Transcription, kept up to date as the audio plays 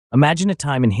Imagine a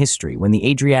time in history when the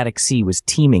Adriatic Sea was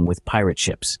teeming with pirate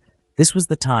ships. This was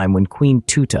the time when Queen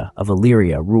Teuta of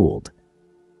Illyria ruled.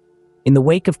 In the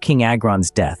wake of King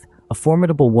Agron's death, a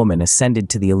formidable woman ascended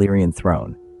to the Illyrian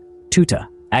throne. Teuta,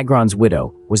 Agron's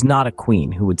widow, was not a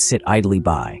queen who would sit idly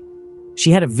by.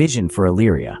 She had a vision for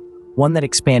Illyria, one that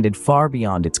expanded far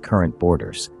beyond its current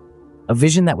borders. A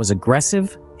vision that was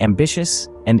aggressive, ambitious,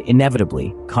 and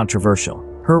inevitably controversial.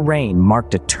 Her reign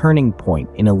marked a turning point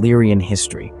in Illyrian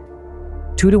history.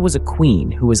 Teuta was a queen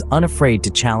who was unafraid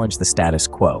to challenge the status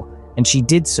quo, and she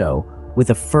did so with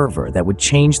a fervor that would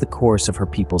change the course of her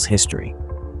people's history.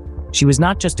 She was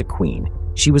not just a queen,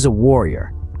 she was a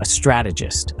warrior, a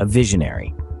strategist, a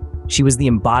visionary. She was the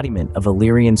embodiment of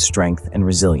Illyrian strength and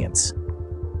resilience.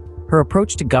 Her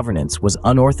approach to governance was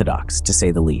unorthodox, to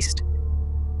say the least.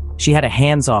 She had a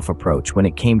hands-off approach when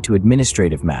it came to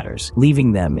administrative matters,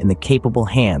 leaving them in the capable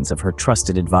hands of her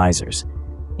trusted advisors.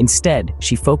 Instead,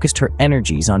 she focused her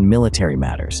energies on military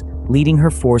matters, leading her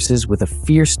forces with a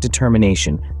fierce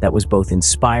determination that was both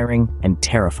inspiring and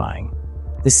terrifying.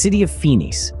 The city of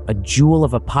Phoenice, a jewel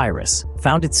of Epirus,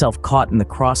 found itself caught in the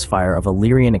crossfire of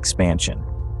Illyrian expansion.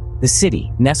 The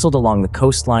city, nestled along the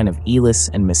coastline of Elis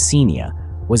and Messenia,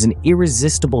 was an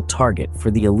irresistible target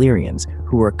for the Illyrians,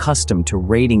 who were accustomed to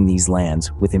raiding these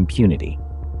lands with impunity.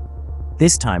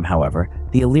 This time, however,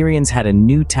 the Illyrians had a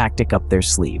new tactic up their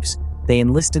sleeves. They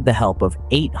enlisted the help of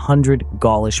 800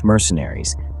 Gaulish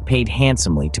mercenaries, paid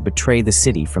handsomely to betray the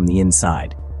city from the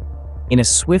inside. In a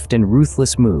swift and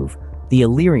ruthless move, the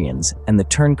Illyrians and the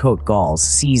turncoat Gauls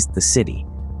seized the city.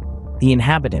 The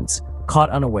inhabitants,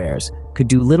 caught unawares, could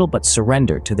do little but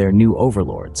surrender to their new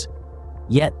overlords.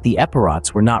 Yet the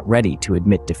Epirots were not ready to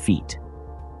admit defeat.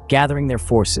 Gathering their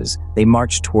forces, they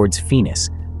marched towards Phoenice,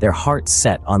 their hearts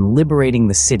set on liberating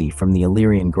the city from the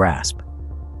Illyrian grasp.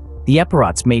 The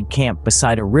Epirots made camp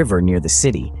beside a river near the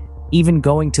city, even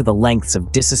going to the lengths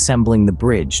of disassembling the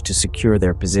bridge to secure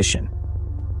their position.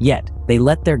 Yet, they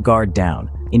let their guard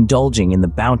down, indulging in the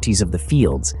bounties of the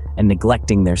fields and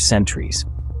neglecting their sentries.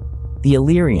 The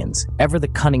Illyrians, ever the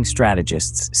cunning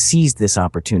strategists, seized this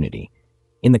opportunity.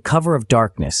 In the cover of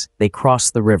darkness, they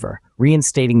crossed the river,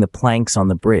 reinstating the planks on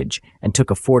the bridge, and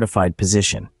took a fortified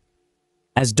position.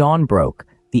 As dawn broke,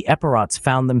 the Epirots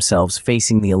found themselves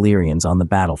facing the Illyrians on the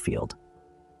battlefield.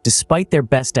 Despite their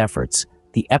best efforts,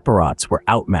 the Epirots were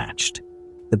outmatched.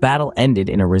 The battle ended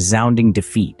in a resounding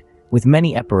defeat, with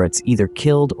many Epirots either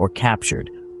killed or captured,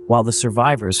 while the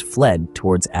survivors fled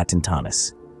towards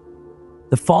Atentanus.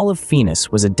 The fall of Phoenice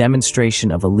was a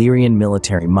demonstration of Illyrian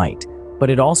military might, but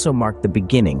it also marked the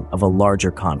beginning of a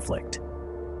larger conflict.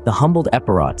 The humbled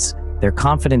Epirots, their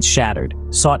confidence shattered,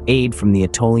 sought aid from the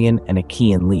Aetolian and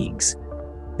Achaean leagues.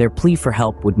 Their plea for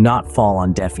help would not fall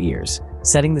on deaf ears,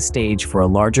 setting the stage for a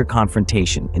larger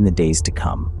confrontation in the days to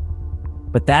come.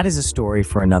 But that is a story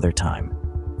for another time.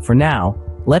 For now,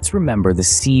 let's remember the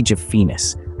Siege of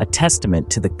Phoenice, a testament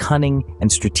to the cunning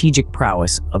and strategic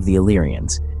prowess of the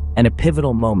Illyrians, and a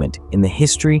pivotal moment in the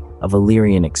history of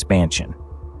Illyrian expansion.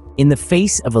 In the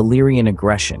face of Illyrian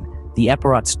aggression, the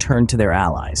Epirots turned to their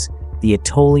allies, the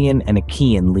Aetolian and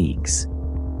Achaean leagues.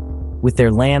 With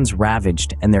their lands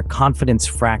ravaged and their confidence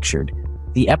fractured,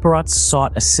 the Epirots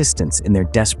sought assistance in their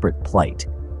desperate plight.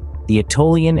 The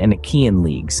Aetolian and Achaean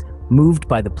leagues, moved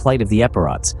by the plight of the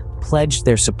Epirots, pledged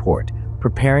their support,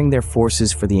 preparing their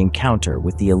forces for the encounter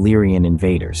with the Illyrian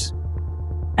invaders.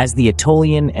 As the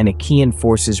Aetolian and Achaean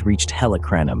forces reached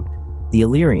Helicranum, the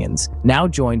Illyrians, now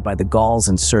joined by the Gauls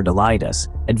and Surdalidas,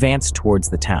 advanced towards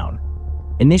the town.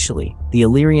 Initially, the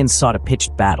Illyrians sought a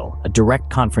pitched battle, a direct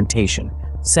confrontation,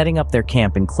 setting up their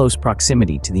camp in close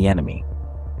proximity to the enemy.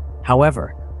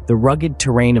 However, the rugged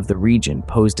terrain of the region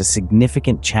posed a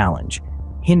significant challenge,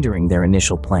 hindering their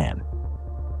initial plan.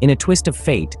 In a twist of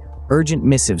fate, urgent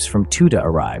missives from Teuta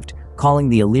arrived, calling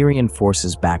the Illyrian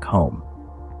forces back home.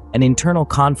 An internal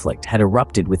conflict had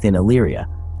erupted within Illyria,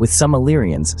 with some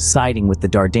Illyrians siding with the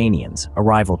Dardanians, a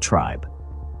rival tribe.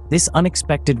 This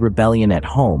unexpected rebellion at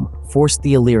home forced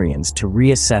the Illyrians to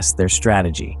reassess their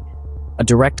strategy. A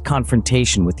direct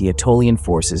confrontation with the Aetolian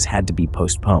forces had to be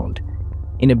postponed.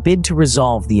 In a bid to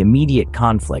resolve the immediate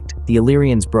conflict, the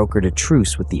Illyrians brokered a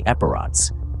truce with the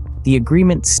Epirots. The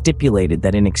agreement stipulated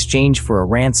that in exchange for a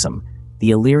ransom,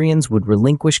 the Illyrians would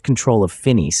relinquish control of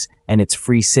Phoenice and its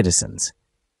free citizens.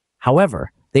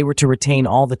 However, they were to retain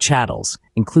all the chattels,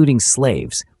 including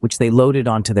slaves, which they loaded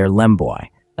onto their lemboi,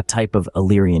 a type of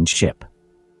Illyrian ship.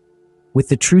 With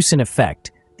the truce in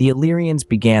effect, the Illyrians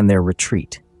began their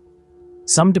retreat.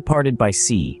 Some departed by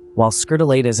sea, while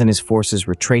Surdalidas and his forces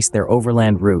retraced their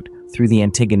overland route through the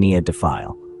Antigonea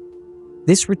defile.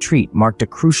 This retreat marked a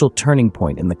crucial turning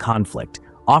point in the conflict,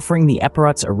 offering the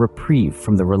Epirots a reprieve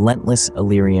from the relentless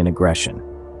Illyrian aggression.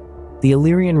 The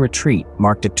Illyrian retreat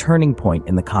marked a turning point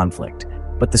in the conflict,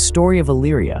 but the story of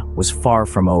Illyria was far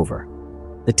from over.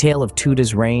 The tale of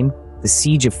Teuta's reign, the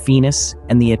siege of Phoenix,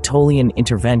 and the Aetolian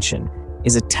intervention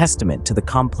is a testament to the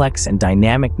complex and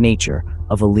dynamic nature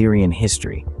of Illyrian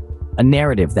history, a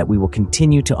narrative that we will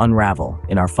continue to unravel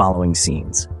in our following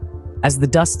scenes. As the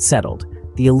dust settled,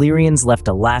 the Illyrians left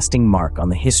a lasting mark on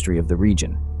the history of the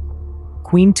region.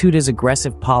 Queen Teuta's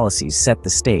aggressive policies set the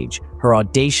stage. Her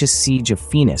audacious siege of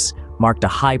Phoenix marked a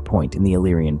high point in the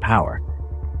Illyrian power.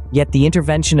 Yet the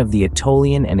intervention of the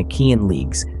Aetolian and Achaean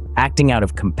leagues, acting out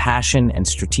of compassion and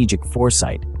strategic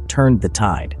foresight, turned the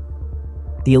tide.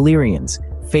 The Illyrians,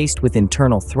 faced with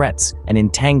internal threats and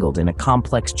entangled in a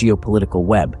complex geopolitical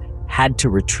web, had to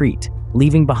retreat,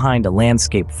 leaving behind a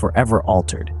landscape forever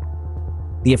altered.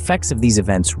 The effects of these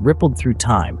events rippled through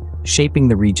time, shaping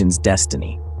the region's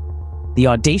destiny. The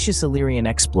audacious Illyrian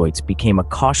exploits became a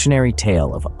cautionary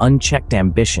tale of unchecked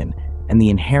ambition and the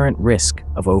inherent risk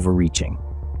of overreaching.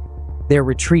 Their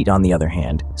retreat, on the other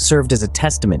hand, served as a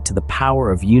testament to the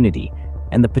power of unity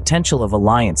and the potential of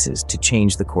alliances to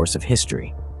change the course of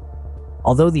history.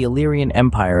 Although the Illyrian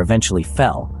Empire eventually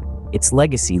fell, its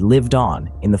legacy lived on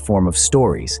in the form of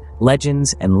stories,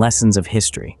 legends, and lessons of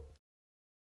history.